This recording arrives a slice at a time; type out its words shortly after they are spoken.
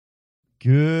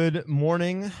Good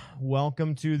morning.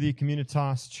 Welcome to the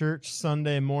Communitas Church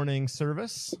Sunday morning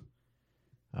service.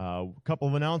 A couple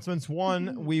of announcements.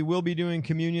 One, we will be doing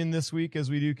communion this week as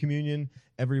we do communion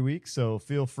every week, so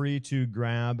feel free to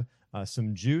grab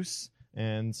some juice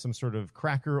and some sort of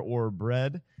cracker or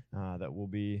bread that we'll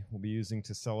be using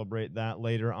to celebrate that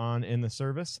later on in the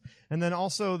service. And then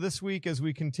also this week, as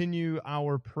we continue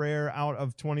our prayer out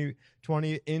of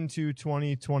 2020 into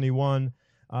 2021,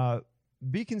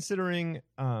 be considering,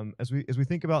 as we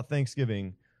think about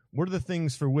Thanksgiving, what are the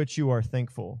things for which you are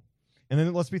thankful? And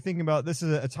then let's be thinking about, this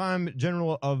is a time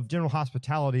of general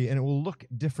hospitality, and it will look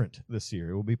different this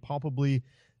year. It will be palpably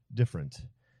different.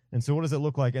 And so what does it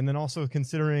look like? And then also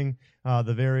considering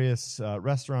the various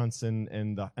restaurants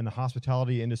and the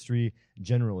hospitality industry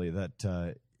generally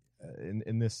that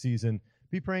in this season,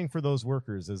 be praying for those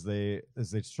workers as they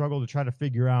struggle to try to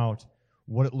figure out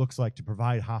what it looks like to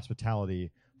provide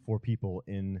hospitality for people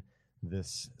in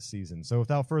this season. So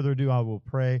without further ado, I will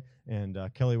pray, and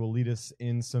Kelly will lead us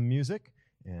in some music,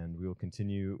 and we will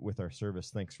continue with our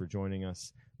service. Thanks for joining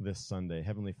us this Sunday.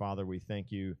 Heavenly Father, we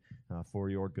thank you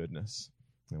for your goodness,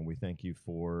 and we thank you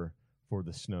for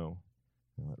the snow.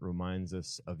 It reminds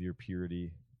us of your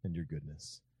purity and your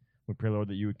goodness. We pray, Lord,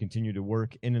 that you would continue to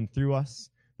work in and through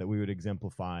us, that we would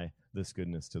exemplify this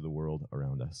goodness to the world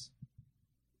around us.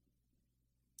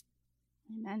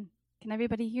 Amen. Can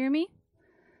everybody hear me?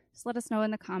 Just let us know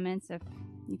in the comments if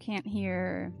you can't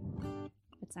hear,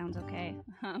 if it sounds okay.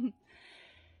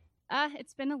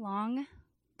 It's been a long,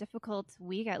 difficult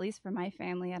week, at least for my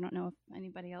family. I don't know if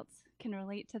anybody else can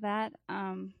relate to that.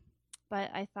 But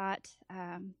I thought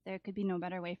there could be no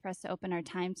better way for us to open our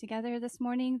time together this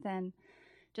morning than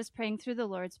just praying through the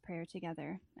Lord's Prayer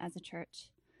together as a church.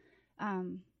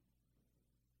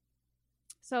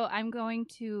 So I'm going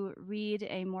to read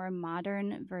a more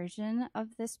modern version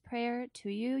of this prayer to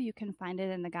you. You can find it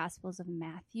in the Gospels of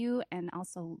Matthew and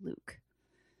also Luke.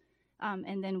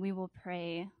 And then we will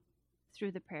pray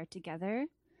through the prayer together.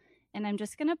 And I'm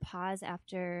just going to pause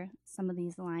after some of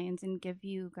these lines and give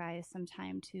you guys some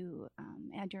time to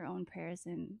add your own prayers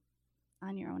in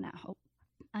on your own at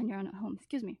home.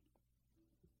 Excuse me.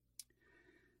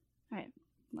 All right,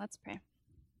 let's pray.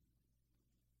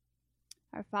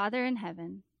 Our Father in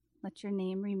heaven, let your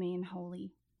name remain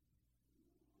holy.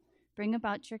 Bring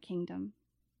about your kingdom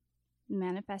and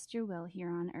manifest your will here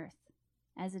on earth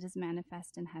as it is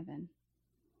manifest in heaven.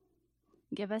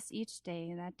 Give us each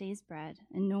day that day's bread,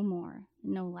 and no more,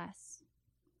 and no less.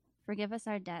 Forgive us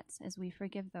our debts as we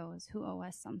forgive those who owe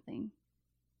us something.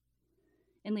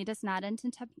 And lead us not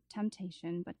into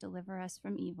temptation, but deliver us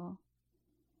from evil.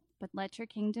 But let your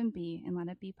kingdom be, and let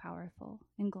it be powerful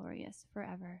and glorious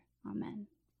forever. Amen.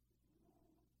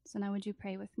 So now would you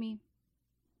pray with me?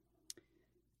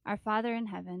 Our Father in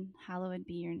heaven, hallowed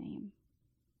be your name.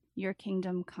 Your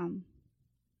kingdom come,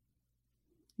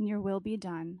 and your will be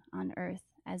done on earth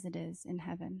as it is in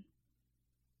heaven.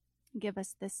 Give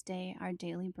us this day our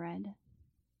daily bread,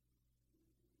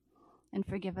 and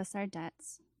forgive us our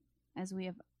debts as we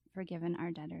have forgiven our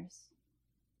debtors.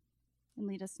 And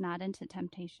lead us not into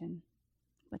temptation,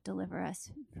 but deliver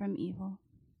us from evil.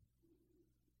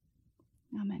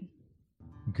 Amen.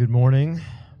 Good morning.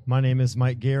 My name is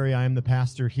Mike Gary. I am the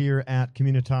pastor here at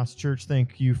Communitas Church.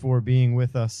 Thank you for being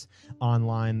with us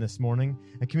online this morning.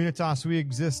 At Communitas, we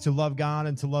exist to love God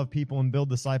and to love people and build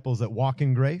disciples that walk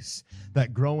in grace,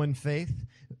 that grow in faith.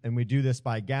 And we do this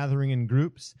by gathering in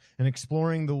groups and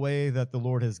exploring the way that the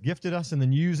Lord has gifted us, and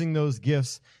then using those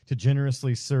gifts to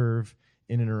generously serve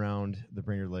in and around the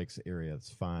Brainerd Lakes area. It's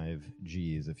 5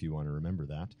 Gs if you want to remember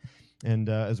that. And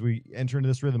as we enter into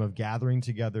this rhythm of gathering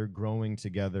together, growing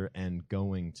together, and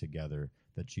going together,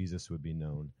 that Jesus would be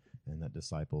known and that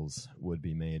disciples would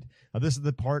be made. This is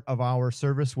the part of our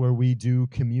service where we do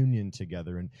communion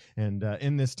together. And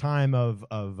in this time of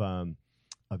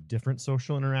different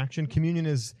social interaction, communion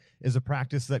is a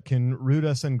practice that can root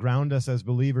us and ground us as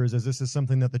believers, as this is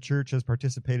something that the church has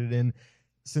participated in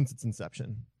since its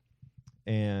inception.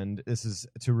 And this is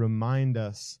to remind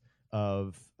us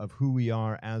of who we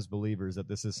are as believers, that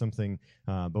this is something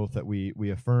both that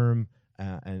we affirm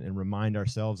and remind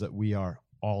ourselves that we are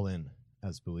all in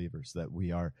as believers, that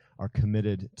we are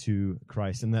committed to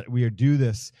Christ, and that we do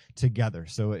this together.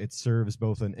 So it serves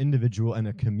both an individual and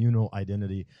a communal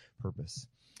identity purpose.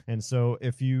 And so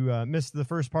if you missed the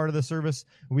first part of the service,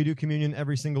 we do communion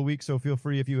every single week, so feel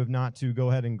free, if you have not, to go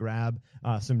ahead and grab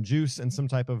some juice and some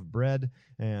type of bread,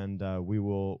 and we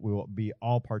will be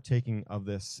all partaking of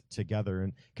this together.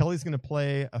 And Kelly's going to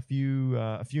play a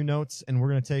few notes, and we're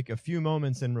going to take a few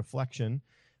moments in reflection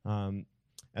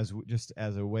as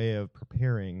a way of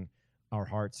preparing our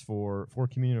hearts for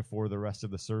communion for the rest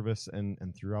of the service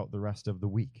and throughout the rest of the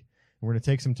week. And we're going to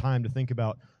take some time to think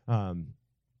about,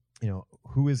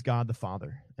 who is God the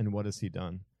Father and what has he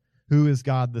done? Who is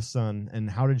God the Son and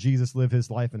how did Jesus live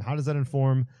his life? And how does that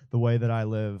inform the way that I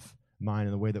live mine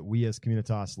and the way that we as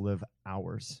Communitas live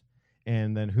ours?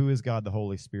 And then who is God the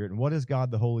Holy Spirit? And what is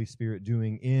God the Holy Spirit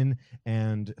doing in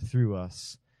and through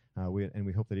us?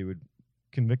 We hope that he would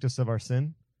convict us of our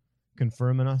sin,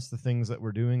 confirm in us the things that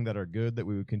we're doing that are good, that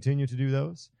we would continue to do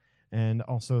those, and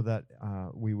also that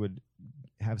we would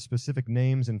have specific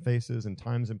names and faces and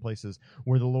times and places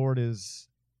where the Lord is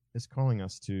calling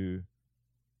us to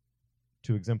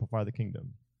exemplify the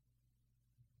kingdom,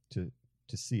 to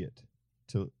see it,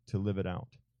 to live it out.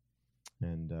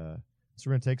 And so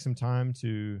we're going to take some time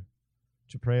to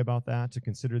pray about that, to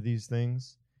consider these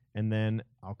things. And then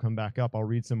I'll come back up. I'll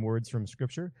read some words from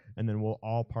Scripture, and then we'll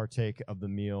all partake of the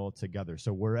meal together.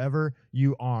 So wherever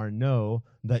you are, know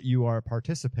that you are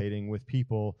participating with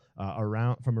people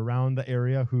from around the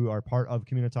area who are part of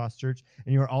Communitas Church,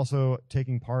 and you are also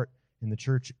taking part in the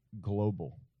church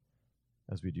global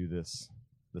as we do this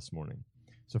morning.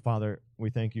 So, Father, we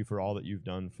thank you for all that you've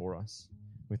done for us.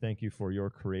 We thank you for your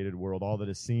created world, all that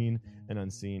is seen and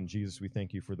unseen. Jesus, we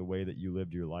thank you for the way that you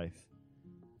lived your life.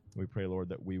 We pray, Lord,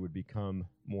 that we would become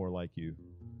more like you,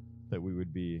 that we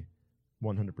would be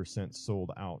 100%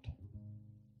 sold out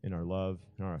in our love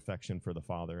and our affection for the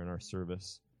Father and our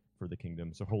service for the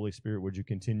kingdom. So, Holy Spirit, would you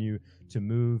continue to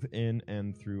move in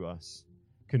and through us?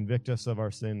 Convict us of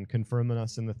our sin, confirm in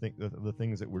us in the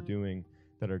things that we're doing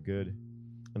that are good.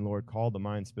 And, Lord, call to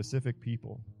mind specific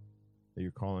people that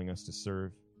you're calling us to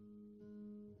serve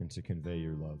and to convey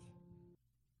your love.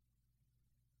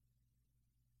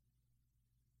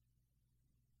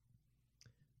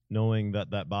 Knowing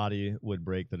that that body would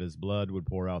break, that his blood would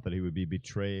pour out, that he would be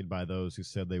betrayed by those who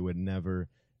said they would never,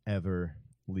 ever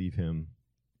leave him.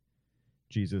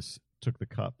 Jesus took the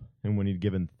cup, and when he'd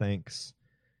given thanks,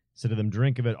 said to them,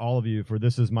 "Drink of it, all of you, for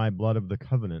this is my blood of the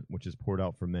covenant, which is poured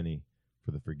out for many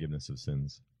for the forgiveness of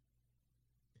sins."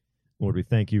 Lord, we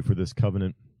thank you for this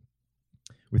covenant.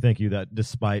 We thank you that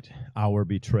despite our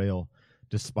betrayal,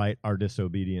 despite our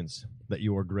disobedience, that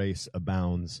your grace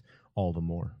abounds all the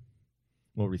more.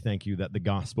 Lord, we thank you that the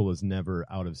gospel is never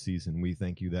out of season. We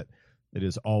thank you that it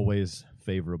is always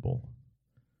favorable,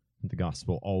 that the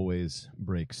gospel always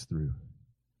breaks through.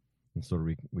 And so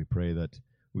we pray that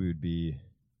we would be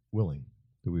willing,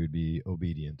 that we would be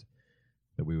obedient,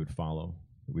 that we would follow,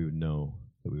 that we would know,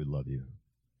 that we would love you.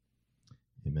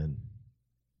 Amen.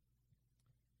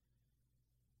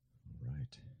 All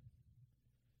right.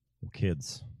 Well,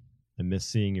 kids, I miss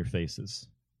seeing your faces.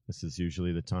 This is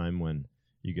usually the time when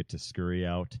you get to scurry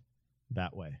out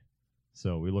that way.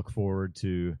 So we look forward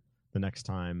to the next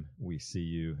time we see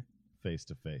you face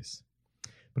to face.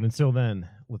 But until then,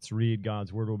 let's read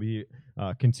God's word. We'll be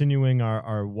continuing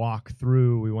our walk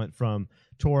through. We went from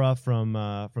Torah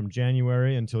from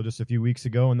January until just a few weeks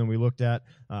ago, and then we looked at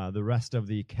the rest of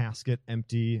the casket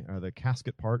empty, or the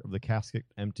casket part of the casket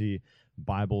empty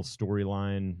Bible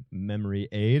storyline memory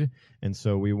aid. And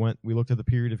so we looked at the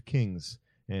period of Kings,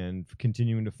 and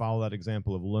continuing to follow that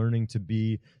example of learning to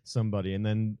be somebody. And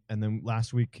then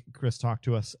last week, Chris talked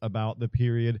to us about the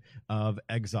period of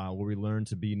exile, where we learn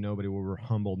to be nobody, where we're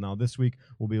humbled. Now this week,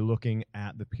 we'll be looking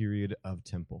at the period of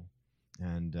temple.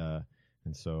 And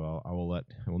so I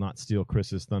will not steal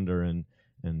Chris's thunder,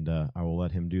 and I will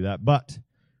let him do that. But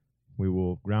we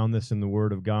will ground this in the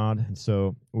Word of God. And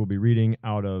so we'll be reading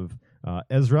out of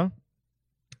Ezra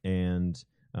and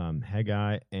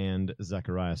Haggai and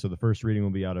Zechariah. So the first reading will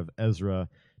be out of Ezra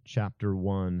chapter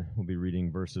 1. We'll be reading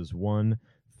verses 1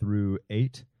 through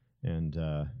 8, and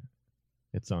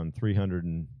it's on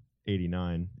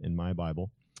 389 in my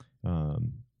Bible.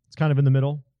 It's kind of in the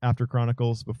middle, after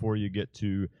Chronicles, before you get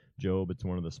to Job. It's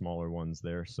one of the smaller ones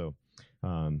there. So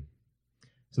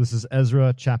this is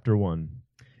Ezra chapter 1.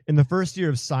 In the first year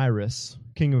of Cyrus,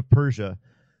 king of Persia,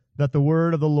 that the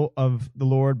word of the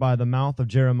Lord by the mouth of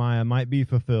Jeremiah might be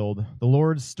fulfilled, the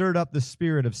Lord stirred up the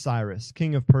spirit of Cyrus,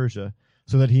 king of Persia,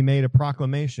 so that he made a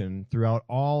proclamation throughout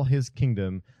all his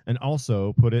kingdom, and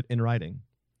also put it in writing.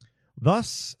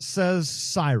 Thus says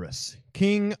Cyrus,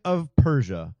 king of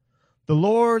Persia, the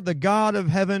Lord, the God of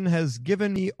heaven, has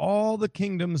given me all the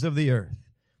kingdoms of the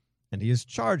earth, and he has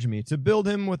charged me to build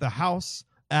him with a house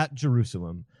at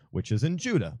Jerusalem, which is in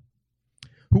Judah.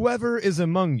 Whoever is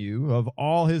among you of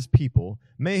all his people,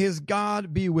 may his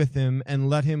God be with him, and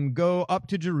let him go up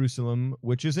to Jerusalem,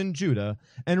 which is in Judah,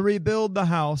 and rebuild the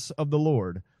house of the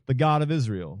Lord, the God of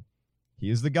Israel. He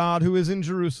is the God who is in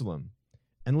Jerusalem.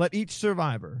 And let each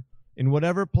survivor in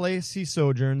whatever place he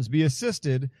sojourns, be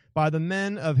assisted by the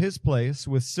men of his place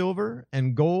with silver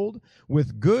and gold,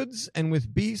 with goods and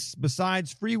with beasts,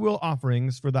 besides freewill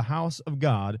offerings for the house of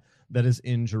God that is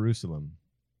in Jerusalem.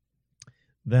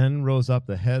 Then rose up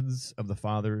the heads of the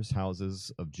fathers'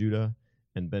 houses of Judah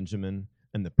and Benjamin,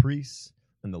 and the priests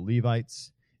and the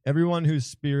Levites, everyone whose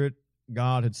spirit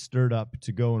God had stirred up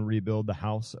to go and rebuild the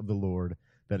house of the Lord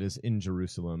that is in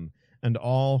Jerusalem, and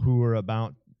all who were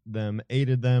about them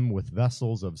aided them with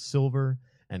vessels of silver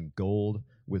and gold,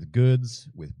 with goods,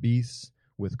 with beasts,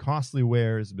 with costly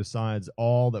wares, besides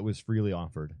all that was freely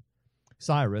offered.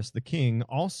 Cyrus the king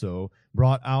also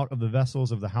brought out of the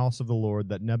vessels of the house of the Lord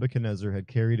that Nebuchadnezzar had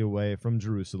carried away from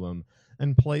Jerusalem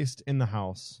and placed in the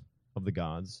house of the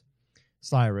gods.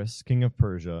 Cyrus, king of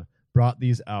Persia, brought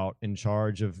these out in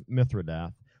charge of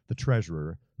Mithridath, the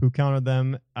treasurer, who counted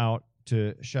them out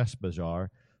to Sheshbazzar,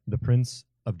 the prince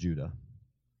of Judah.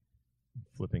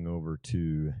 Flipping over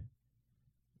to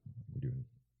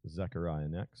Zechariah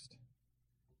next.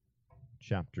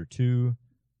 Chapter 2,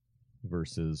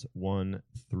 verses 1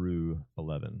 through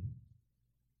 11.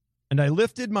 And I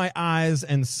lifted my eyes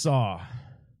and saw,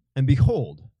 and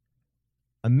behold,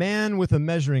 a man with a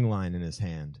measuring line in his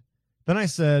hand. Then I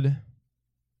said,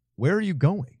 where are you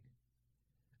going?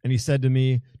 And he said to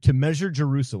me, to measure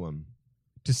Jerusalem,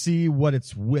 to see what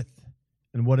its width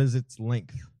and what is its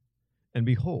length. And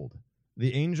behold,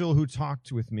 the angel who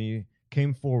talked with me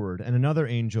came forward, and another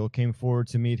angel came forward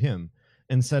to meet him,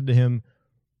 and said to him,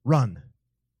 run,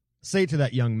 say to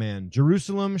that young man,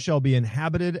 Jerusalem shall be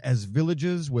inhabited as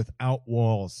villages without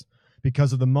walls,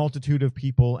 because of the multitude of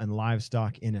people and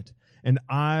livestock in it. And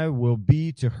I will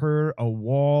be to her a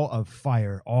wall of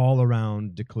fire all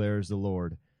around, declares the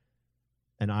Lord,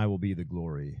 and I will be the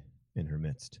glory in her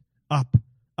midst. Up,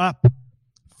 up,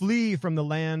 flee from the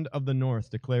land of the north,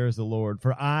 declares the Lord,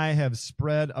 for I have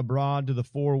spread abroad to the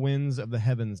four winds of the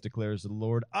heavens, declares the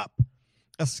Lord. Up,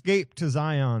 escape to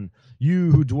Zion,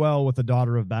 you who dwell with the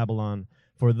daughter of Babylon,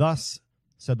 for thus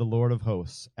said the Lord of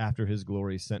hosts, after his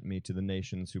glory sent me to the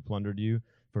nations who plundered you,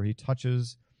 for he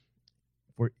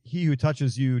who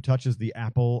touches you touches the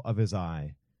apple of his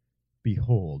eye.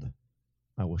 Behold,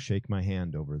 I will shake my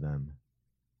hand over them,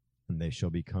 and they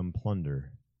shall become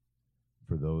plunder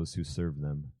for those who serve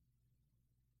them.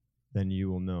 Then you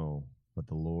will know that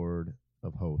the Lord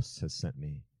of hosts has sent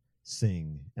me.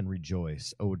 Sing and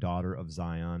rejoice, O daughter of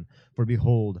Zion, for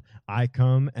behold, I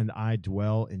come and I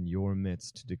dwell in your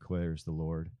midst, declares the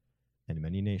Lord. And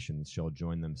many nations shall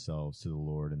join themselves to the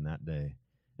Lord in that day,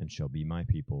 and shall be my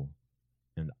people,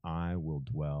 and I will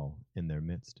dwell in their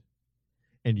midst.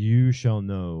 And you shall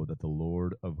know that the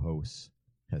Lord of hosts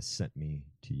has sent me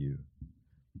to you.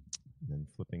 And then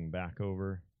flipping back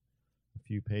over a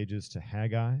few pages to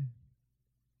Haggai,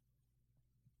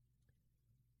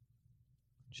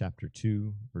 chapter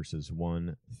 2, verses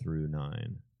 1 through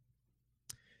 9.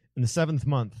 In the 7th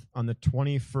month, on the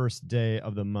 21st day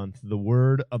of the month, the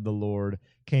word of the Lord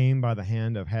came by the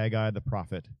hand of Haggai the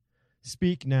prophet.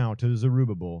 Speak now to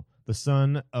Zerubbabel, the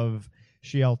son of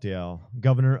Shealtiel,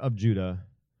 governor of Judah,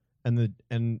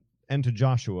 and to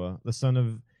Joshua, the son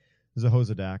of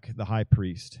Jehozadak, the high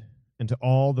priest, and to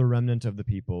all the remnant of the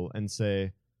people, and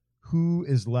say, who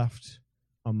is left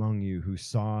among you who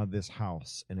saw this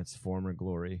house in its former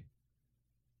glory?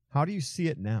 How do you see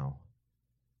it now?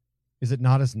 Is it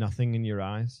not as nothing in your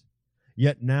eyes?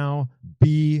 Yet now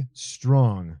be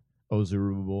strong, O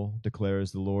Zerubbabel,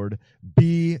 declares the Lord.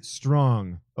 Be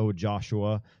strong, O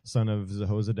Joshua, son of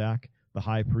Jehozadak, the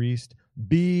high priest.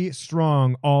 Be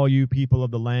strong, all you people of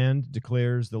the land,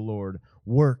 declares the Lord.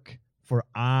 Work, for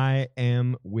I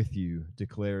am with you,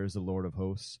 declares the Lord of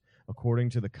hosts, according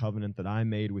to the covenant that I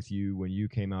made with you when you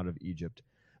came out of Egypt.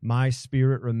 My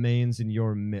spirit remains in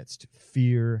your midst.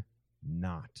 Fear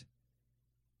not.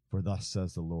 For thus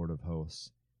says the Lord of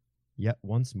hosts, yet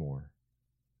once more,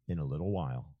 in a little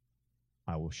while,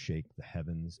 I will shake the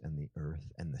heavens and the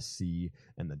earth and the sea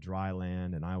and the dry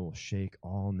land, and I will shake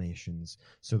all nations,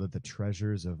 so that the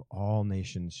treasures of all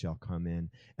nations shall come in,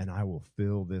 and I will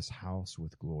fill this house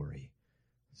with glory,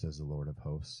 says the Lord of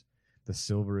hosts. The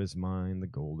silver is mine, the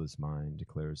gold is mine,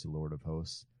 declares the Lord of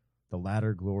hosts. The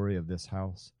latter glory of this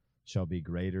house shall be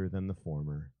greater than the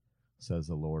former, says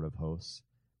the Lord of hosts.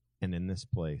 And in this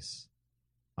place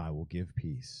I will give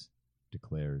peace,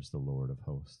 declares the Lord of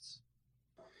hosts.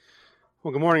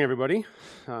 Well, good morning, everybody.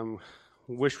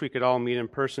 Wish we could all meet in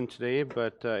person today,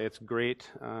 but it's great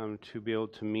to be able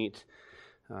to meet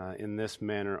in this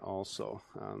manner also.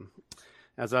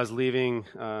 As I was leaving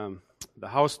the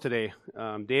house today,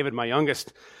 David, my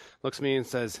youngest, looks at me and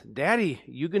says, Daddy,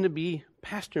 you going to be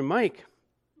Pastor Mike?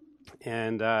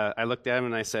 And I looked at him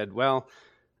and I said, well,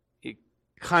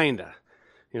 kinda.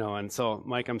 And so,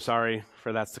 Mike, I'm sorry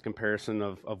for that's the comparison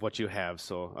of what you have,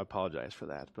 so I apologize for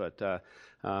that. But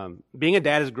being a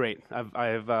dad is great.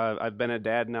 I've been a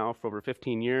dad now for over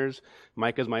 15 years.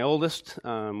 Mike is my oldest.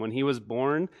 When he was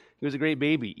born, he was a great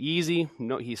baby. Easy.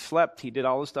 No, he slept. He did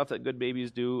all the stuff that good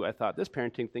babies do. I thought, this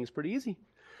parenting thing's pretty easy.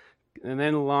 And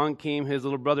then along came his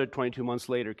little brother 22 months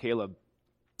later, Caleb.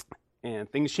 And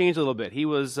things changed a little bit. He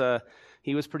was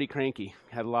pretty cranky.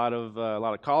 Had a lot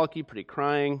of colicky, pretty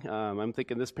crying. I'm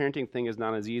thinking this parenting thing is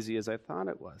not as easy as I thought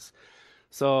it was.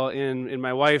 So in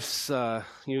my wife's,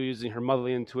 using her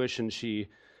motherly intuition, she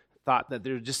thought that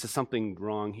there just is something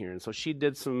wrong here, and so she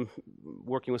did some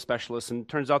working with specialists. And it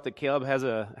turns out that Caleb has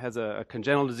a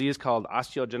congenital disease called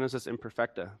osteogenesis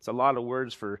imperfecta. It's a lot of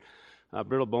words for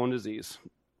brittle bone disease.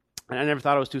 And I never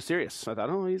thought it was too serious. So I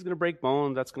thought, he's going to break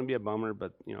bone. That's going to be a bummer,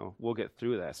 but we'll get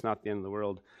through that. It's not the end of the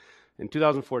world. In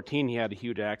 2014, he had a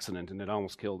huge accident, and it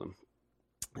almost killed him.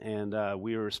 And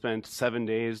we were spent 7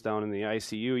 days down in the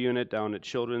ICU unit down at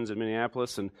Children's in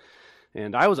Minneapolis,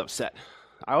 and I was upset.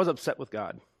 I was upset with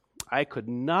God. I could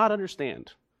not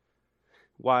understand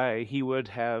why he would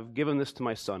have given this to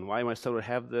my son, why my son would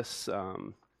have this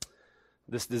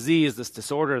this disease, this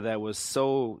disorder that was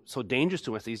so dangerous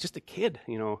to us. He's just a kid,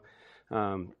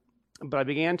 But I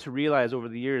began to realize over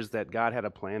the years that God had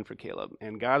a plan for Caleb,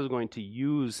 and God was going to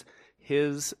use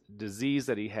his disease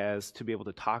that he has to be able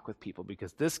to talk with people,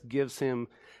 because this gives him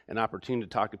an opportunity to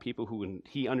talk to people who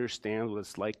he understands what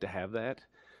it's like to have that.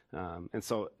 And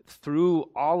so through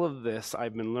all of this,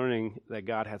 I've been learning that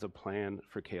God has a plan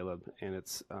for Caleb, and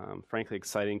it's frankly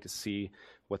exciting to see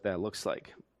what that looks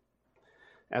like.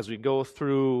 As we go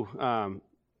through,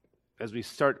 as we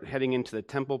start heading into the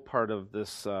temple part of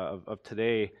this of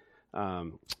today,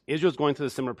 Israel's going through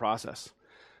a similar process.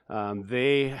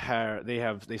 They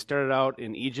started out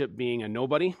in Egypt being a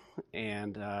nobody,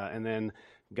 and then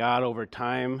God over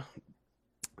time,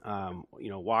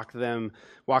 walked them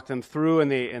through, and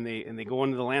they go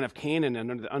into the land of Canaan,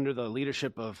 and under the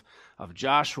leadership of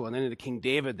Joshua, and then into King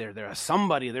David. They're a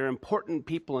somebody. They're important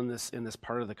people in this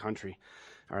part of the country,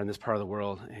 or in this part of the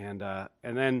world, and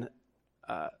then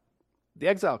the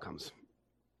exile comes,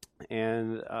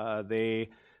 and they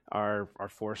are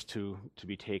forced to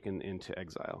be taken into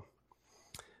exile.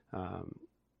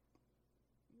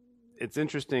 It's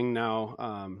interesting now.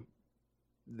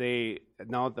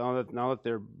 Now that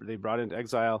they're brought into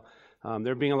exile,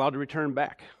 they're being allowed to return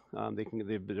back.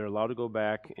 They're allowed to go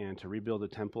back and to rebuild the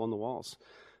temple and the walls.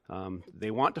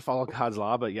 They want to follow God's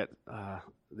law, but yet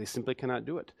they simply cannot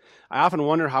do it. I often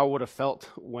wonder how it would have felt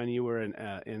when you were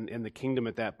in the kingdom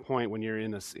at that point, when you're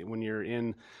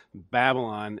in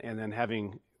Babylon, and then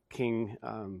having King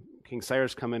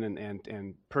Cyrus come in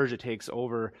and Persia takes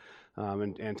over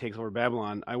and takes over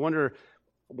Babylon. I wonder,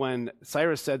 when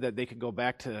Cyrus said that they could go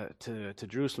back to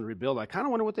Jerusalem and rebuild, I kind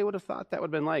of wonder what they would have thought that would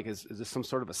have been like. Is this some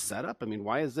sort of a setup? I mean,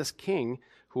 why is this king,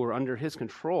 who are under his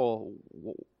control,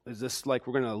 is this like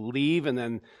we're going to leave and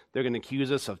then they're going to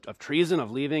accuse us of treason,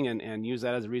 of leaving, and use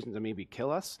that as a reason to maybe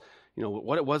kill us?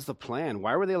 What was the plan?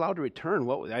 Why were they allowed to return?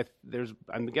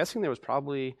 I'm guessing there was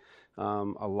probably a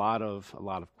lot of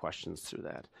questions through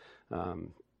that.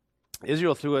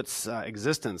 Israel, through its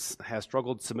existence, has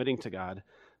struggled submitting to God.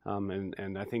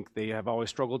 And I think they have always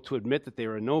struggled to admit that they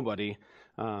are a nobody,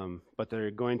 but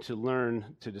they're going to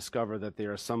learn to discover that they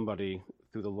are somebody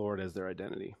through the Lord as their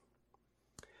identity.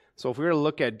 So if we were to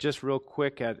look at just real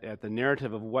quick at the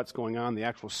narrative of what's going on, the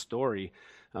actual story,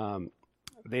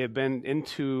 they have been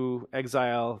into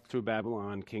exile through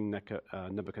Babylon, King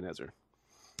Nebuchadnezzar.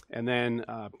 And then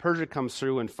Persia comes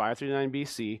through in 539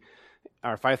 BC,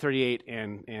 or 538,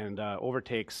 and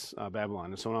overtakes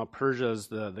Babylon. And so now Persia is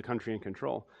the country in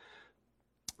control.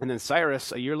 And then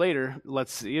Cyrus, a year later,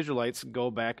 lets the Israelites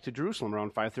go back to Jerusalem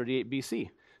around 538 BC.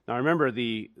 Now remember,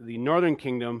 the northern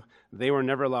kingdom, they were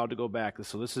never allowed to go back.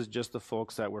 So this is just the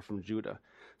folks that were from Judah.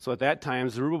 So at that time,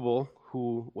 Zerubbabel,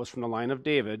 who was from the line of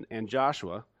David, and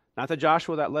Joshua, not the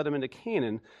Joshua that led them into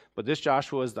Canaan, but this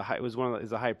Joshua is the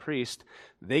high priest.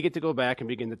 They get to go back and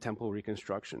begin the temple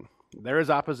reconstruction. There is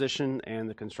opposition, and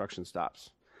the construction stops.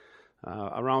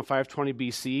 Around 520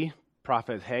 BC,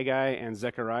 prophet Haggai and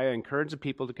Zechariah encourage the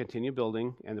people to continue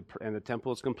building, and the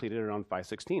temple is completed around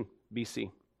 516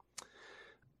 BC.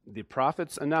 The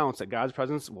prophets announce that God's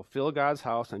presence will fill God's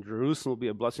house, and Jerusalem will be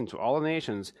a blessing to all the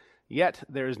nations. Yet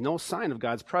there is no sign of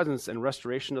God's presence, and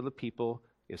restoration of the people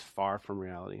is far from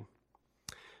reality.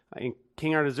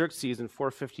 King Artaxerxes in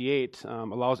 458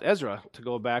 allows Ezra to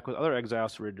go back with other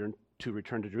exiles to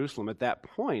return to Jerusalem. At that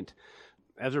point,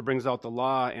 Ezra brings out the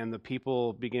law, and the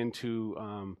people begin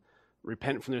to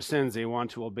repent from their sins. They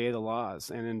want to obey the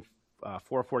laws. And in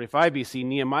 445 BC,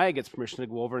 Nehemiah gets permission to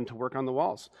go over and to work on the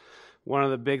walls. One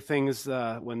of the big things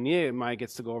when Nehemiah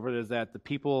gets to go over it is that the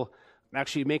people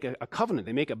actually make a covenant.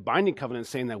 They make a binding covenant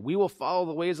saying that we will follow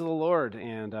the ways of the Lord,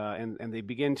 and they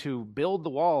begin to build the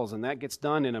walls, and that gets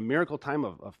done in a miracle time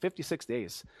of 56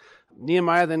 days.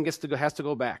 Nehemiah then has to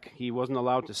go back. He wasn't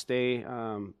allowed to stay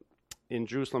in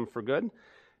Jerusalem for good,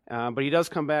 but he does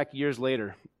come back years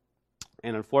later,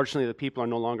 and unfortunately the people are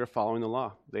no longer following the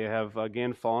law. They have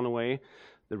again fallen away.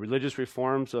 The religious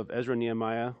reforms of Ezra and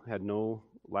Nehemiah had no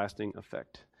lasting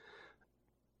effect.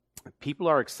 People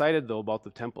are excited, though, about the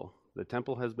temple. The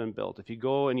temple has been built. If you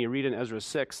go and you read in Ezra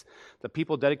 6, the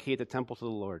people dedicate the temple to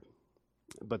the Lord.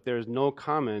 But there's no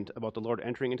comment about the Lord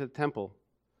entering into the temple,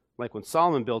 like when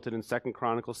Solomon built it in 2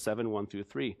 Chronicles 7, 1 through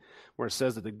 3, where it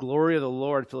says that the glory of the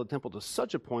Lord filled the temple to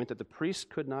such a point that the priest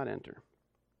could not enter.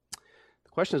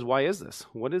 The question is, why is this?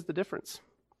 What is the difference?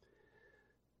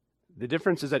 The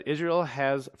difference is that Israel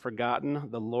has forgotten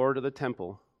the Lord of the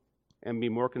temple and be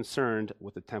more concerned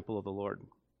with the temple of the Lord.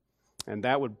 And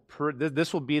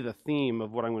this will be the theme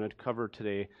of what I'm going to cover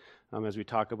today as we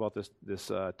talk about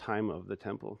this time of the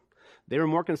temple. They were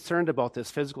more concerned about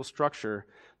this physical structure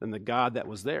than the God that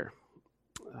was there.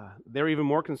 They were even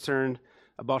more concerned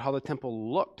about how the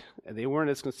temple looked. They weren't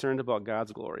as concerned about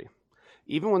God's glory.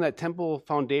 Even when that temple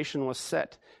foundation was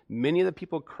set, many of the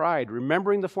people cried,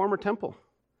 remembering the former temple.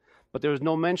 But there was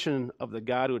no mention of the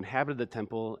God who inhabited the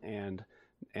temple and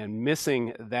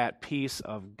missing that piece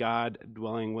of God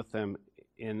dwelling with them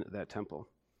in that temple.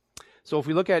 So if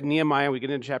we look at Nehemiah, we get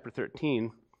into chapter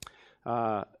 13,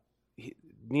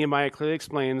 Nehemiah clearly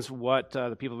explains what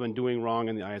the people have been doing wrong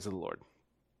in the eyes of the Lord.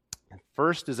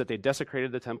 First is that they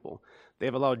desecrated the temple. They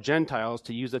have allowed Gentiles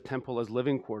to use the temple as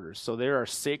living quarters. So there are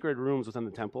sacred rooms within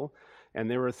the temple, and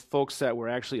there were folks that were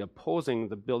actually opposing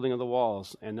the building of the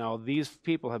walls. And now these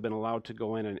people have been allowed to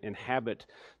go in and inhabit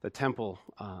the temple,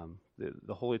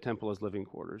 the holy temple as living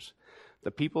quarters.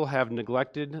 The people have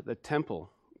neglected the temple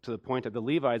to the point that the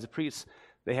Levites, the priests,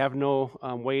 they have no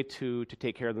way to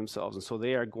take care of themselves. And so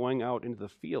they are going out into the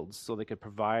fields so they could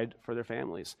provide for their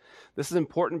families. This is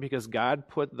important because God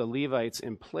put the Levites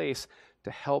in place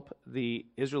to help the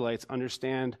Israelites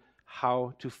understand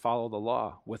how to follow the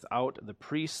law. Without the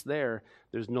priests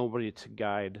there's nobody to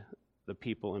guide the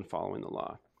people in following the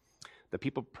law. The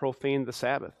people profaned the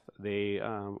Sabbath. They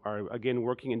are, again,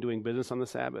 working and doing business on the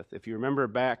Sabbath. If you remember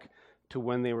back to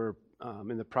when they were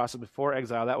in the process before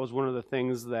exile, that was one of the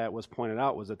things that was pointed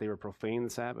out, was that they were profaning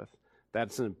the Sabbath.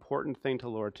 That's an important thing to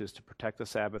the Lord, is to protect the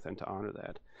Sabbath and to honor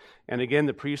that. And again,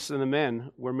 the priests and the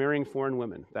men were marrying foreign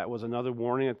women. That was another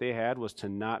warning that they had, was to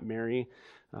not marry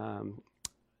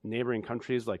neighboring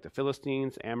countries like the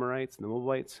Philistines, Amorites, and the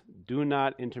Moabites. Do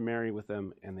not intermarry with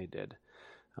them, and they did.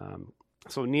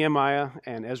 So Nehemiah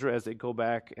and Ezra, as they go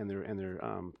back and they're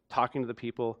talking to the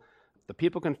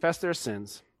people confess their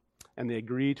sins, and they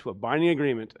agree to a binding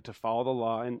agreement to follow the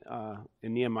law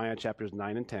in Nehemiah chapters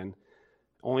 9 and 10,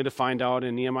 only to find out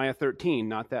in Nehemiah 13,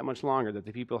 not that much longer, that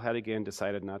the people had again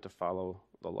decided not to follow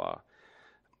the law.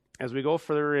 As we go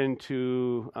further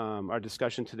into our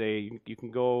discussion today, you can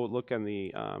go look in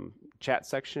the chat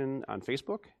section on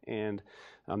Facebook, and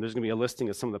there's going to be a listing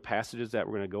of some of the passages that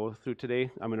we're going to go through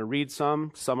today. I'm going to read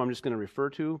some I'm just going to refer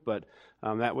to, but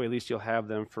that way at least you'll have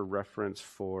them for reference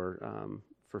for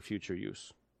future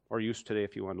use, or use today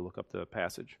if you want to look up the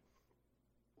passage.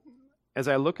 As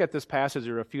I look at this passage,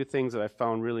 there are a few things that I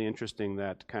found really interesting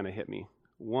that kind of hit me.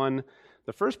 One,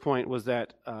 the first point was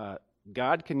that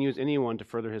God can use anyone to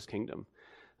further his kingdom.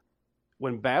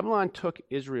 When Babylon took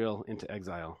Israel into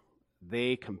exile,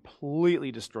 they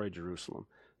completely destroyed Jerusalem.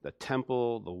 The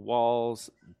temple, the walls,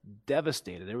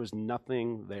 devastated. There was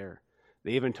nothing there.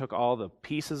 They even took all the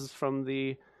pieces from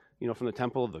the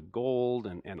temple, the gold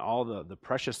and all the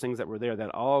precious things that were there.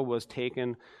 That all was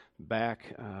taken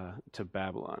back to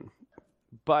Babylon.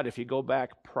 But if you go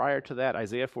back prior to that,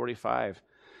 Isaiah 45,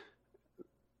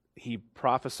 he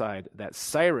prophesied that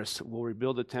Cyrus will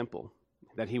rebuild the temple,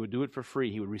 that he would do it for free,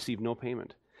 he would receive no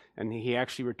payment. And he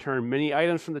actually returned many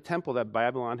items from the temple that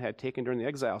Babylon had taken during the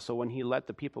exile. So when he let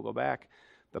the people go back,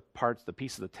 the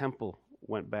piece of the temple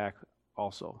went back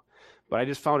also. But I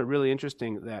just found it really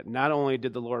interesting that not only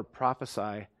did the Lord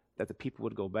prophesy that the people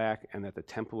would go back and that the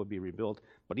temple would be rebuilt,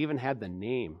 but even had the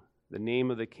name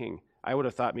of the king. I would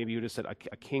have thought maybe you would have said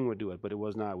a king would do it, but it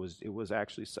was not. It was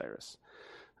actually Cyrus.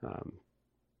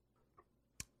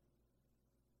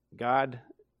 God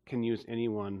can use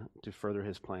anyone to further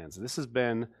his plans. This has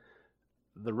been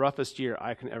the roughest year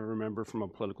I can ever remember from a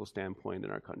political standpoint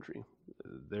in our country.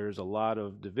 There's a lot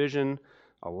of division,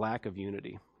 a lack of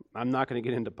unity. I'm not going to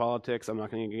get into politics. I'm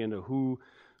not going to get into who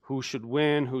should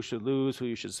win, who should lose, who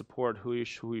you should support, who you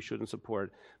shouldn't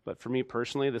support. But for me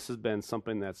personally, this has been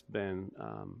something that's been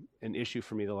an issue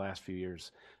for me the last few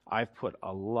years. I've put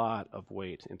a lot of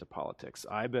weight into politics.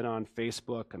 I've been on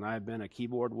Facebook, and I've been a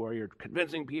keyboard warrior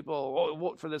convincing people, oh,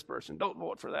 vote for this person, don't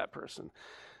vote for that person.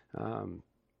 And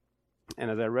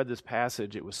as I read this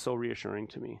passage, it was so reassuring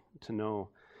to me to know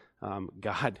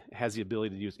God has the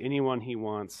ability to use anyone he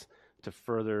wants to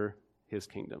further his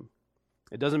kingdom.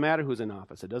 It doesn't matter who's in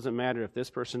office. It doesn't matter if this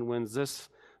person wins this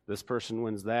person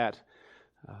wins that.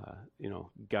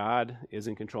 God is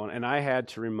in control. And I had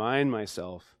to remind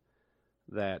myself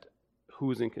that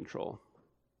who's in control?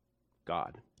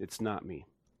 God. It's not me.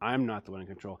 I'm not the one in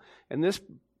control. And this,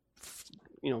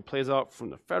 plays out from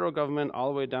the federal government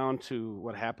all the way down to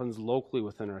what happens locally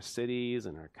within our cities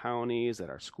and our counties, at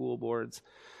our school boards,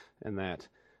 and that.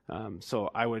 So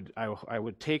I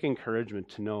would take encouragement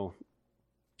to know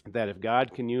that if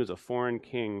God can use a foreign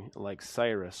king like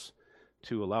Cyrus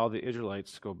to allow the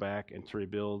Israelites to go back and to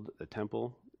rebuild the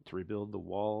temple, to rebuild the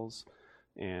walls,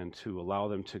 and to allow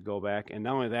them to go back, and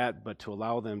not only that, but to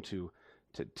allow them to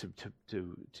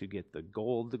get the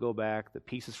gold to go back, the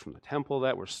pieces from the temple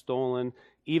that were stolen,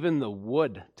 even the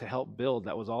wood to help build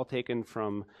that was all taken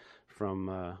from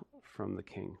the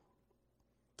king.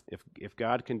 If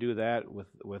God can do that with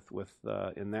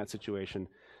in that situation,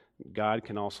 God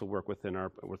can also work within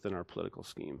our political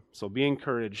scheme. So be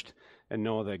encouraged and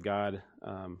know that God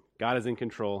is in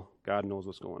control. God knows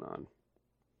what's going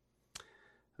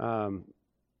on.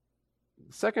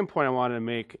 The second point I wanted to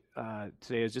make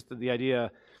today is just the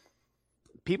idea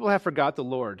people have forgot the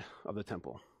Lord of the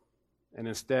temple, and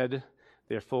instead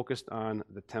they're focused on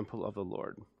the temple of the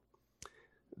Lord.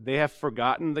 They have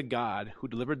forgotten the God who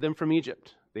delivered them from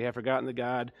Egypt. They have forgotten the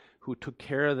God who took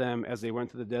care of them as they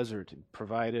went through the desert,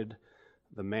 provided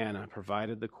the manna,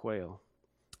 provided the quail.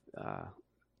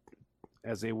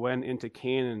 As they went into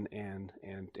Canaan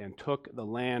and took the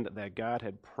land that God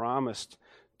had promised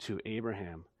to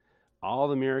Abraham. All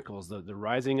the miracles, the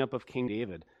rising up of King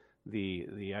David,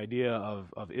 the idea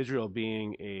of Israel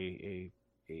being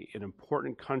an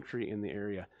important country in the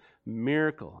area,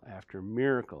 miracle after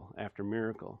miracle after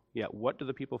miracle. Yet what do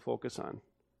the people focus on?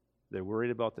 They're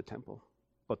worried about the temple,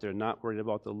 but they're not worried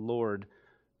about the Lord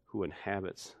who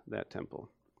inhabits that temple.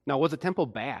 Now, was the temple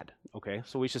bad? Okay,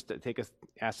 so we should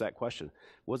ask that question.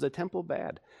 Was the temple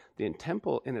bad? The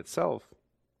temple in itself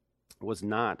was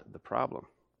not the problem.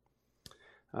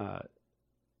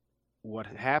 What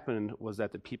happened was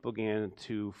that the people began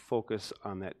to focus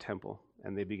on that temple,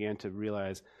 and they began to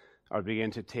realize, or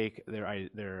began to take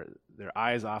their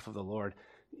eyes off of the Lord.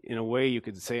 In a way, you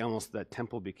could say almost that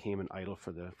temple became an idol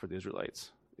for the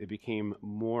Israelites. It became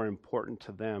more important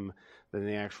to them than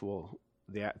the actual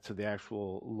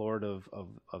Lord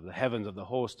of the heavens, of the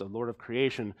host, the Lord of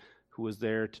creation, who was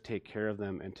there to take care of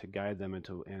them and to guide them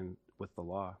and with the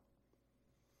law.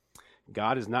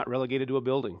 God is not relegated to a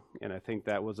building, and I think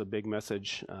that was a big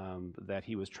message that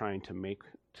he was trying to make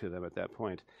to them at that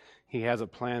point. He has a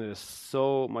plan that is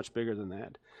so much bigger than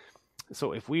that.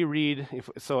 So if we read,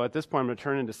 at this point I'm going to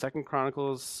turn into 2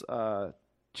 Chronicles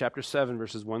chapter 7,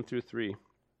 verses 1 through 3.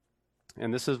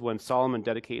 And this is when Solomon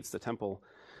dedicates the temple.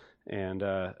 And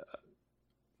this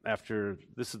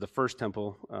is the first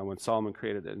temple when Solomon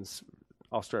created it. And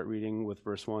I'll start reading with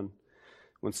verse 1.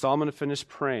 When Solomon had finished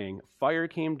praying, fire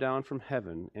came down from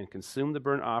heaven and consumed the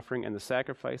burnt offering and the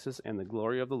sacrifices, and the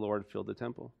glory of the Lord filled the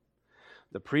temple.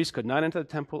 The priests could not enter the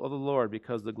temple of the Lord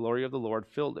because the glory of the Lord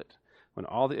filled it. When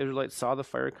all the Israelites saw the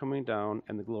fire coming down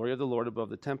and the glory of the Lord above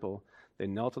the temple, they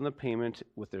knelt on the pavement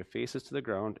with their faces to the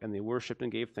ground, and they worshipped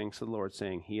and gave thanks to the Lord,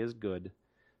 saying, He is good,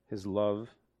 His love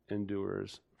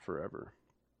endures forever.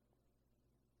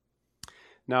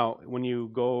 Now, when you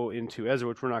go into Ezra,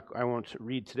 which I won't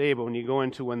read today, but when you go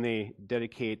into when they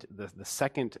dedicate the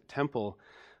second temple,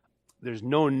 there's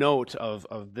no note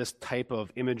of this type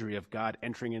of imagery of God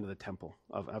entering into the temple,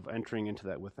 of entering into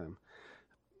that with them.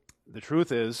 The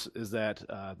truth is that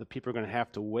the people are going to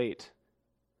have to wait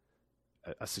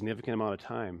a significant amount of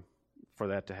time for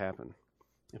that to happen.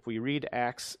 If we read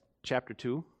Acts chapter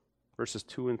 2, verses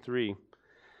 2 and 3,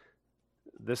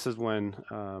 this is when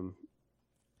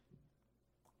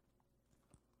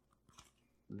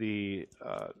the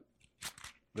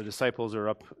disciples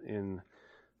are in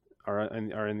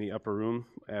the upper room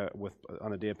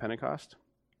on the day of Pentecost,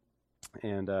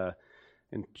 and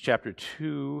in chapter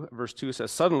 2, verse 2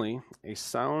 says, Suddenly a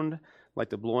sound like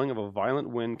the blowing of a violent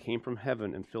wind came from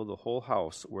heaven and filled the whole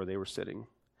house where they were sitting.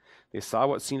 They saw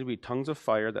what seemed to be tongues of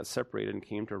fire that separated and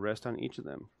came to rest on each of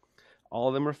them. All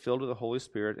of them were filled with the Holy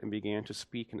Spirit and began to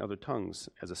speak in other tongues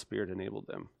as the Spirit enabled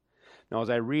them. Now, as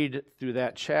I read through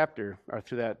that chapter, or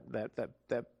through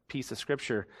that piece of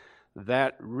Scripture,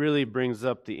 that really brings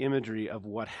up the imagery of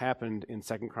what happened in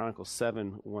 2 Chronicles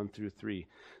 7, 1 through 3.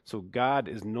 So God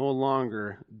is no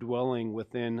longer dwelling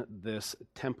within this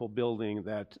temple building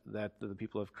that the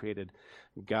people have created.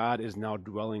 God is now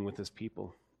dwelling with his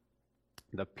people.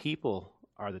 The people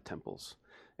are the temples,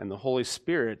 and the Holy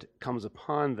Spirit comes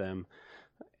upon them,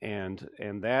 and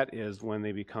that is when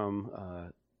they become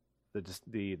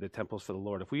the temples for the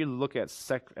Lord. If we look at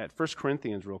 1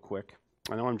 Corinthians real quick,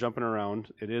 I know I'm jumping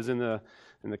around. It is in the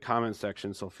comment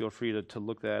section, so feel free to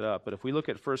look that up. But if we look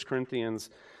at 1 Corinthians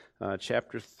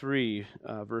chapter 3,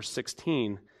 verse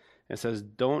 16, it says,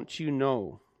 "Don't you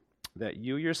know that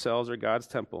you yourselves are God's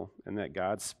temple and that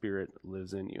God's Spirit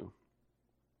lives in you?"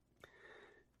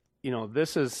 You know,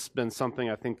 this has been something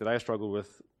I think that I struggled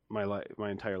with my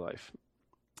entire life.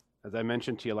 As I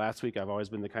mentioned to you last week, I've always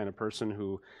been the kind of person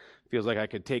who feels like I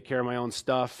could take care of my own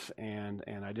stuff, and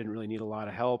I didn't really need a lot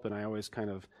of help, and I always kind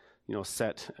of,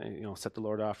 set the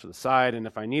Lord off to the side, and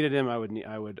if I needed him, I would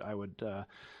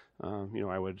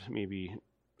maybe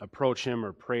approach him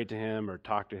or pray to him or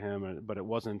talk to him, but it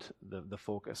wasn't the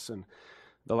focus. And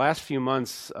the last few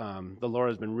months, the Lord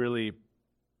has been really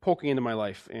poking into my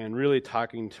life and really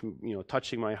talking to,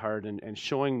 touching my heart and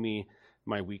showing me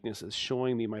my weaknesses,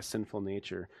 showing me my sinful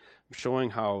nature, showing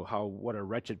what a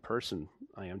wretched person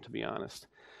I am, to be honest.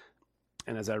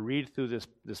 And as I read through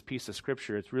this piece of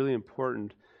Scripture, it's really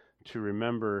important to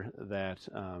remember that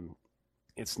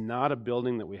it's not a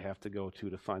building that we have to go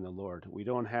to find the Lord. We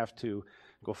don't have to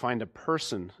go find a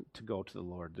person to go to the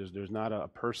Lord. There's not a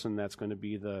person that's going to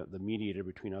be the mediator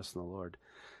between us and the Lord.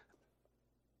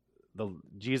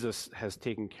 Jesus has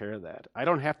taken care of that. I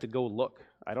don't have to go look.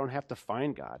 I don't have to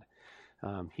find God.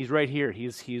 He's right here.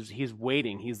 He's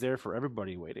waiting. He's there for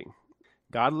everybody waiting.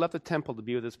 God left the temple to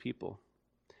be with his people.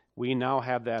 We now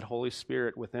have that Holy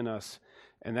Spirit within us,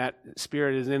 and that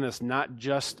Spirit is in us not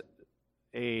just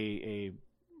to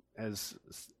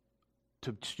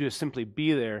just simply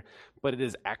be there, but it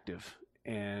is active,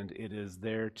 and it is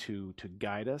there to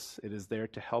guide us. It is there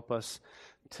to help us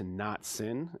to not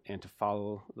sin and to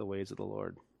follow the ways of the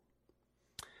Lord.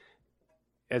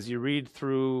 As you read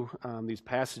through these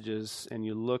passages and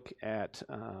you look at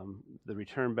the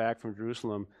return back from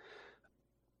Jerusalem,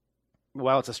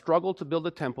 while it's a struggle to build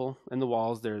a temple and the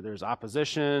walls, there's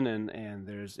opposition and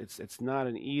it's not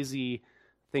an easy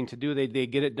thing to do. They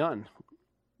get it done.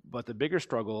 But the bigger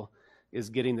struggle is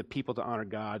getting the people to honor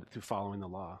God through following the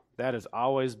law. That has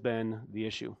always been the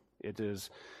issue. It has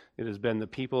been the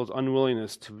people's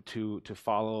unwillingness to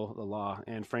follow the law,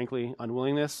 and frankly,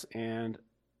 unwillingness, and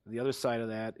the other side of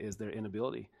that is their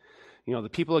inability. The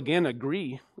people again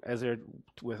agree, as they're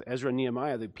with Ezra and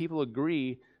Nehemiah, the people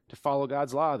agree to follow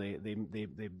God's law. They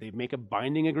make a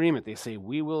binding agreement. They say,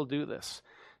 we will do this.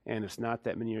 And it's not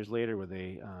that many years later where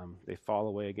they fall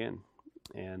away again.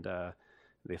 And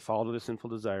they fall to their sinful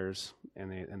desires,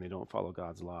 and they don't follow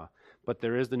God's law. But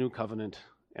there is the new covenant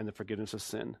and the forgiveness of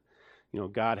sin.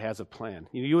 God has a plan.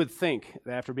 You would think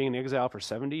that after being in exile for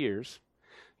 70 years,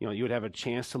 you would have a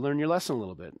chance to learn your lesson a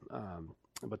little bit.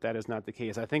 But that is not the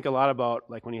case. I think a lot about,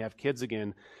 like, when you have kids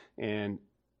again, and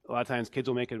a lot of times kids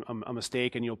will make a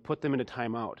mistake, and you'll put them into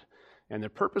timeout. And the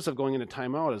purpose of going into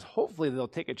timeout is hopefully they'll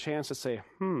take a chance to say,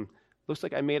 looks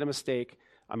like I made a mistake.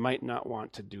 I might not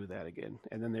want to do that again.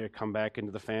 And then they come back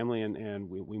into the family, and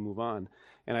we move on.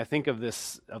 And I think of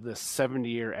this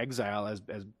 70-year exile as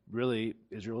really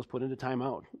Israel was put into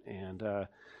timeout. And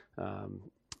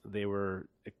they were,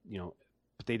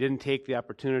 but they didn't take the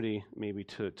opportunity maybe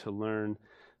to learn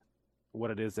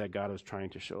what it is that God was trying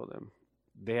to show them.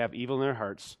 They have evil in their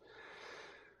hearts,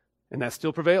 and that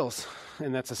still prevails.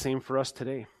 And that's the same for us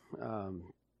today.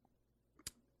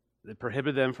 It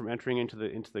prohibited them from entering into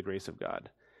the grace of God.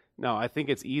 Now, I think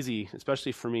it's easy,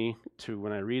 especially for me,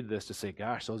 when I read this, to say,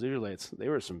 "Gosh, those Israelites, they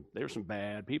were some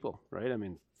bad people, right? I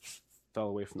mean, fell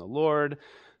away from the Lord,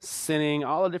 sinning,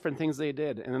 all the different things they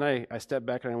did." And then I step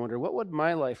back and I wonder, what would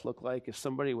my life look like if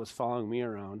somebody was following me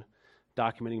around,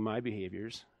 documenting my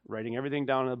behaviors, writing everything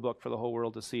down in a book for the whole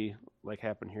world to see, like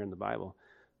happened here in the Bible?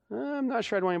 I'm not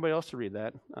sure I'd want anybody else to read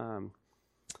that.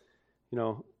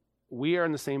 We are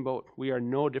in the same boat. We are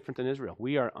no different than Israel.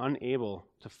 We are unable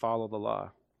to follow the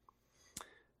law.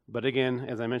 But again,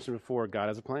 as I mentioned before, God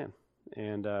has a plan.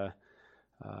 And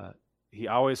he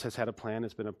always has had a plan.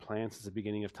 It's been a plan since the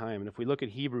beginning of time. And if we look at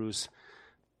Hebrews,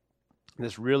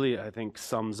 this really, I think,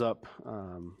 sums up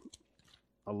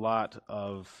a lot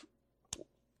of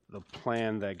the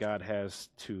plan that God has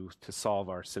to solve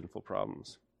our sinful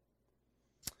problems.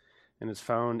 and it's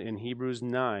found in Hebrews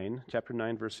 9, chapter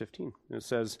 9, verse 15. And it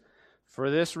says, "For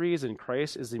this reason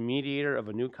Christ is the mediator of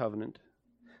a new covenant,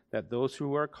 that those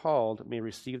who are called may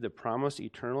receive the promised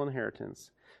eternal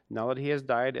inheritance, now that he has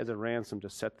died as a ransom to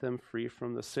set them free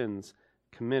from the sins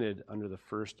committed under the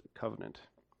first covenant."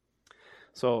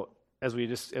 So, as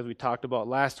we talked about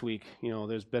last week,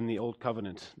 there's been the old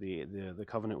covenant, the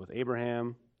covenant with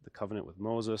Abraham, the covenant with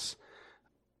Moses,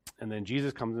 and then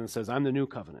Jesus comes in and says, "I'm the new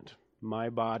covenant. My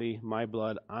body, my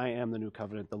blood, I am the new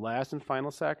covenant, the last and final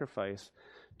sacrifice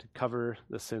to cover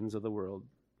the sins of the world.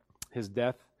 His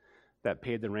death that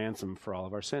paid the ransom for all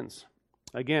of our sins."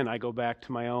 Again, I go back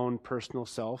to my own personal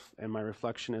self and my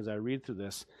reflection as I read through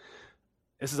this.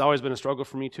 This has always been a struggle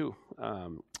for me too.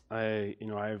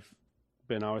 I've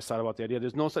been always thought about the idea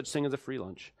there's no such thing as a free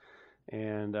lunch,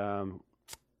 and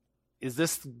is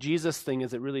this Jesus thing,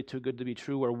 is it really too good to be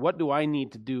true, or what do I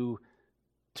need to do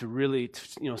to really,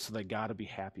 so that God will be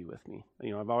happy with me?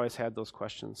 I've always had those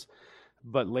questions,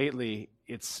 but lately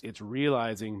it's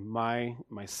realizing my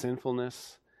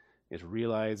sinfulness, it's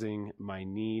realizing my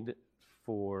need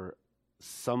for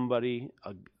somebody,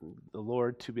 the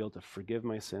Lord, to be able to forgive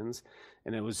my sins.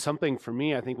 And it was something for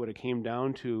me, I think what it came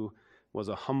down to was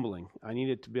a humbling. I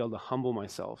needed to be able to humble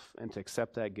myself and to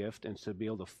accept that gift and to be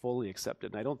able to fully accept it.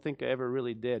 And I don't think I ever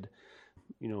really did,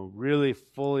 really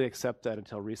fully accept that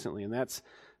until recently. And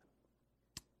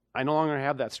I no longer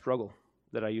have that struggle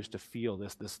that I used to feel,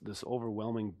 this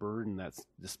overwhelming burden that's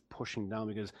just pushing down,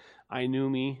 because I knew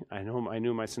me, I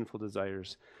knew my sinful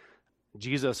desires.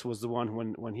 Jesus was the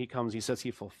one, when he comes, he says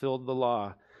he fulfilled the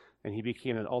law and he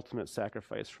became an ultimate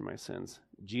sacrifice for my sins.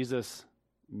 Jesus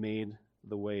made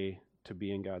the way to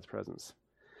be in God's presence.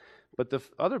 But the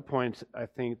other point I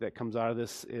think that comes out of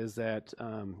this is that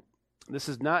this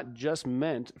is not just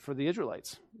meant for the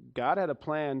Israelites. God had a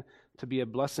plan to be a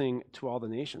blessing to all the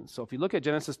nations. So if you look at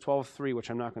Genesis 12:3, which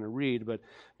I'm not going to read, but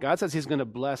God says he's going to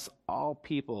bless all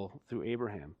people through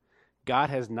Abraham.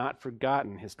 God has not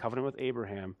forgotten his covenant with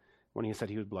Abraham when he said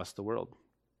he would bless the world.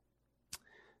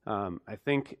 I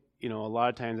think, a lot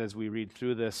of times as we read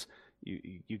through this,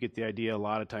 you get the idea a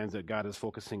lot of times that God is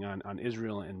focusing on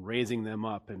Israel and raising them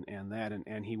up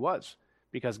and he was,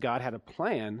 because God had a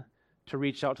plan to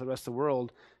reach out to the rest of the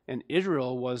world, and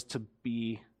Israel was to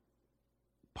be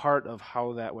part of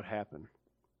how that would happen.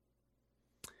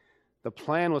 The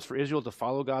plan was for Israel to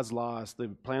follow God's laws. The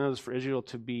plan was for Israel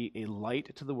to be a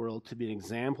light to the world, to be an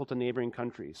example to neighboring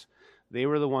countries. They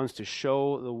were the ones to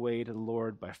show the way to the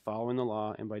Lord by following the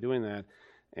law and by doing that.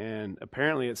 And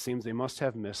apparently it seems they must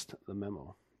have missed the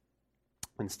memo.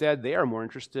 Instead, they are more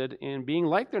interested in being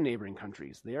like their neighboring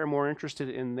countries. They are more interested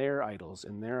in their idols,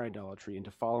 in their idolatry,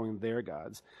 into following their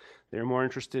gods. They're more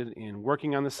interested in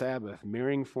working on the Sabbath,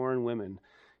 marrying foreign women,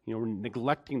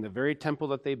 neglecting the very temple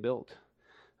that they built.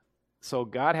 So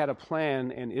God had a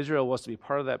plan, and Israel was to be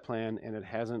part of that plan, and it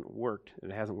hasn't worked.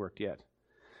 It hasn't worked yet.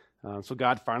 So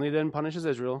God finally then punishes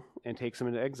Israel and takes them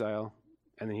into exile,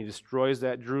 and then he destroys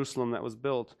that Jerusalem that was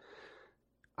built.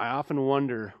 I often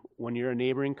wonder, when you're a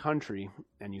neighboring country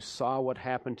and you saw what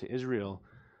happened to Israel,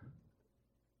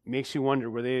 makes you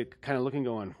wonder, were they kind of looking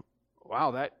going,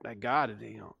 wow, that God,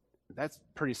 that's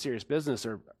pretty serious business,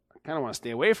 or I kind of want to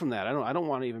stay away from that. I don't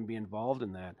want to even be involved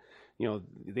in that.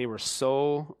 They were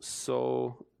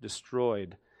so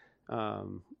destroyed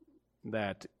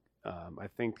that I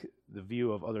think the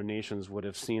view of other nations would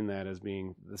have seen that as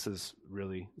being, this is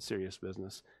really serious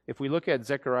business. If we look at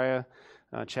Zechariah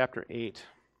chapter 8,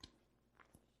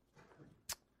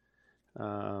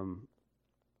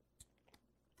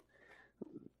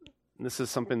 this is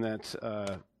something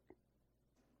that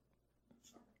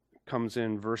comes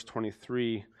in verse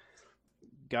 23.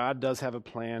 God does have a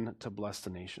plan to bless the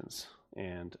nations,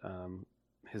 and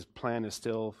his plan is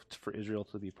still for Israel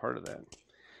to be part of that.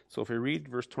 So if we read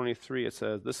verse 23, it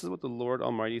says, "This is what the Lord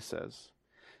Almighty says.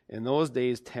 In those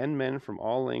days 10 men from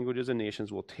all languages and nations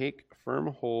will take firm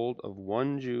hold of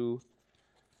one Jew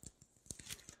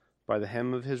by the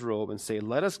hem of his robe and say,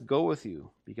 'Let us go with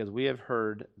you, because we have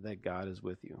heard that God is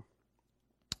with you.'"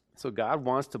 So God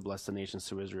wants to bless the nations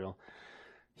through Israel.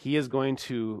 He is going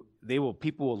to,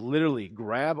 people will literally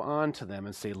grab onto them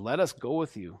and say, "Let us go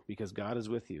with you, because God is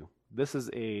with you." This is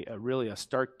really a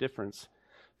stark difference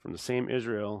from the same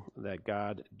Israel that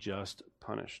God just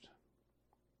punished.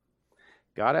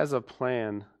 God has a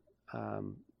plan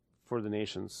for the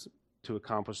nations to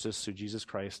accomplish this through Jesus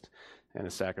Christ and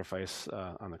his sacrifice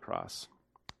on the cross.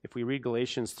 If we read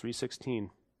Galatians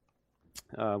 3:16,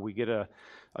 we get a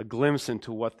glimpse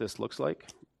into what this looks like,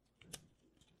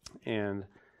 and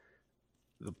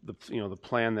the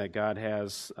plan that God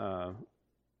has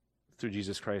through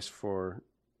Jesus Christ for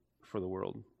the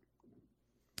world.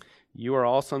 You are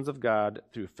all sons of God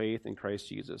through faith in Christ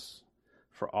Jesus.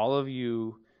 For all of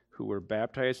you who were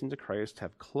baptized into Christ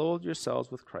have clothed yourselves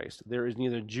with Christ. There is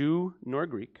neither Jew nor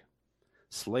Greek,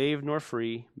 slave nor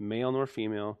free, male nor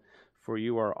female, for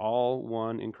you are all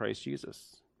one in Christ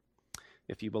Jesus.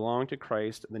 If you belong to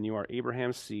Christ, then you are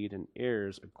Abraham's seed and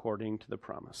heirs according to the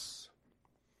promise.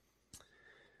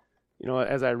 You know,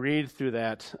 as I read through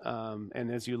that,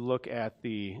 and as you look at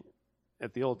the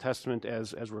Old Testament,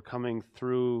 as we're coming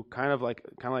through, kind of like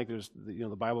there's, you know,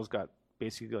 the Bible's got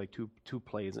basically like two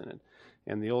plays in it,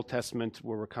 and the Old Testament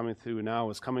where we're coming through now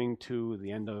is coming to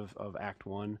the end of Act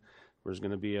 1. There's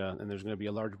going to be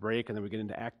a large break, and then we get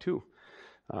into Act 2.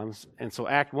 And so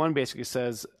Act 1 basically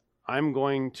says, I'm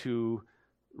going to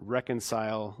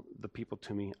reconcile the people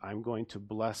to me. I'm going to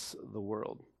bless the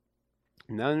world.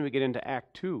 And then we get into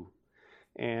Act 2,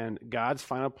 and God's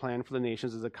final plan for the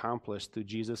nations is accomplished through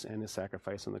Jesus and his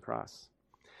sacrifice on the cross.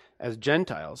 As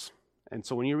Gentiles, and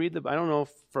so when you read I don't know,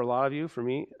 for a lot of you, for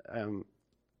me,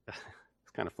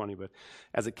 it's kind of funny, but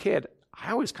as a kid,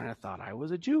 I always kind of thought I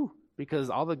was a Jew because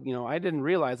I didn't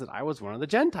realize that I was one of the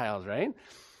Gentiles, right?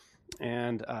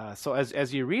 And so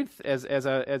as you read, as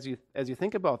you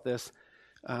think about this,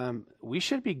 we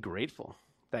should be grateful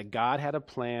that God had a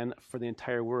plan for the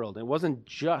entire world. It wasn't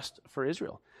just for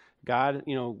Israel.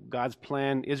 God's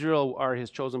plan, Israel are his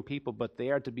chosen people, but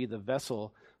they are to be the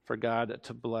vessel for God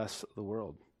to bless the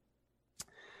world.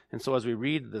 And so as we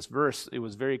read this verse, it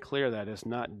was very clear that it's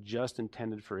not just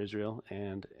intended for Israel,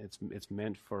 and it's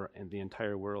meant for the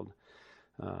entire world.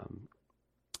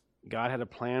 God had a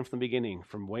plan from the beginning,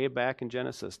 from way back in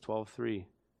Genesis 12:3.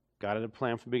 God had a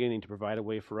plan from the beginning to provide a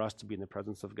way for us to be in the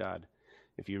presence of God.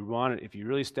 If you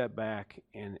really step back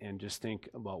and just think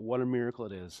about what a miracle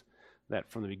it is that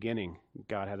from the beginning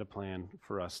God had a plan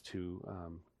for us to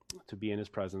be in his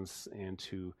presence and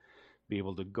to be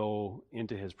able to go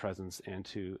into his presence and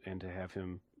to have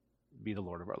him be the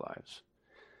Lord of our lives.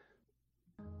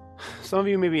 Some of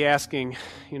you may be asking,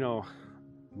 the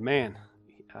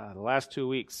last 2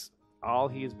 weeks, all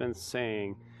he's been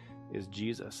saying is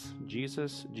Jesus,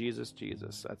 Jesus, Jesus,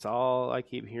 Jesus. That's all I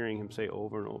keep hearing him say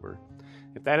over and over.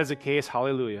 If that is the case,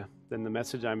 hallelujah, then the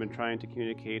message I've been trying to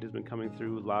communicate has been coming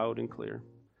through loud and clear.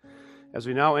 As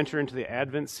we now enter into the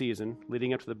Advent season,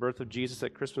 leading up to the birth of Jesus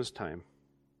at Christmas time,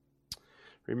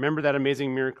 remember that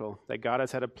amazing miracle that God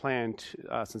has had a plan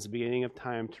since the beginning of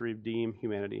time to redeem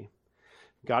humanity.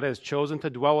 God has chosen to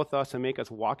dwell with us and make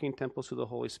us walking temples through the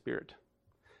Holy Spirit.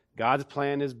 God's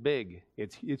plan is big.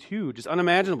 It's huge. It's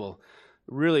unimaginable,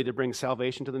 really, to bring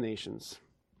salvation to the nations.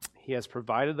 He has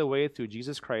provided the way through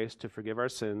Jesus Christ to forgive our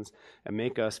sins and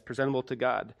make us presentable to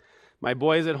God. My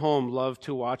boys at home love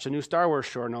to watch a new Star Wars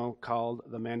show now called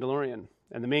The Mandalorian.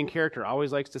 And the main character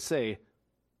always likes to say,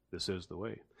 "This is the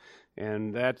way."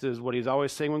 And that is what he's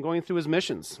always saying when going through his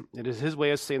missions. It is his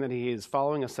way of saying that he is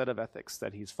following a set of ethics,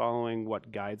 that he's following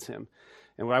what guides him.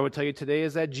 And what I would tell you today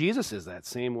is that Jesus is that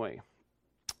same way.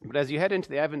 But as you head into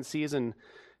the Advent season,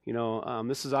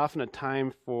 this is often a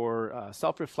time for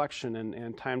self-reflection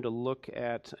and time to look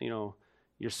at,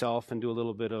 yourself and do a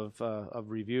little bit of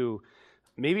review.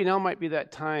 Maybe now might be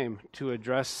that time to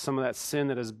address some of that sin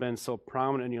that has been so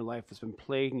prominent in your life, that's been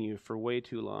plaguing you for way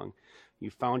too long. You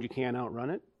found you can't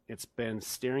outrun it. It's been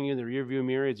staring you in the rearview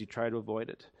mirror as you try to avoid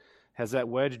it. Has that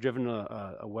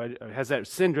Has that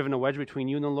sin driven a wedge between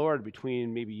you and the Lord,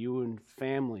 between maybe you and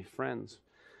family, friends?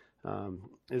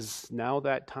 Is now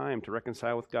that time to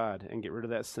reconcile with God and get rid of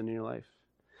that sin in your life?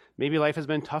 Maybe life has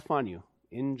been tough on you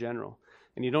in general,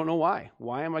 and you don't know why.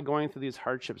 Why am I going through these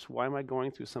hardships? Why am I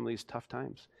going through some of these tough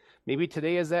times? Maybe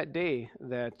today is that day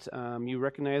that you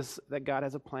recognize that God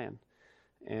has a plan,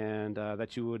 and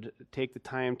that you would take the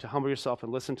time to humble yourself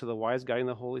and listen to the wise guiding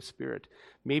of the Holy Spirit.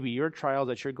 Maybe your trial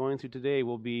that you're going through today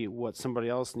will be what somebody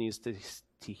else needs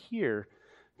to hear,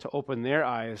 to open their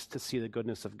eyes to see the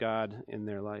goodness of God in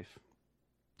their life.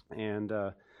 And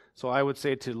so I would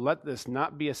say to let this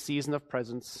not be a season of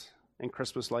presents and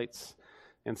Christmas lights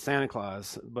and Santa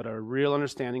Claus, but a real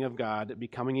understanding of God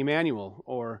becoming Emmanuel,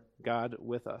 or God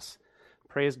with us.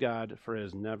 Praise God for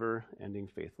his never-ending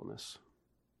faithfulness.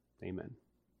 Amen.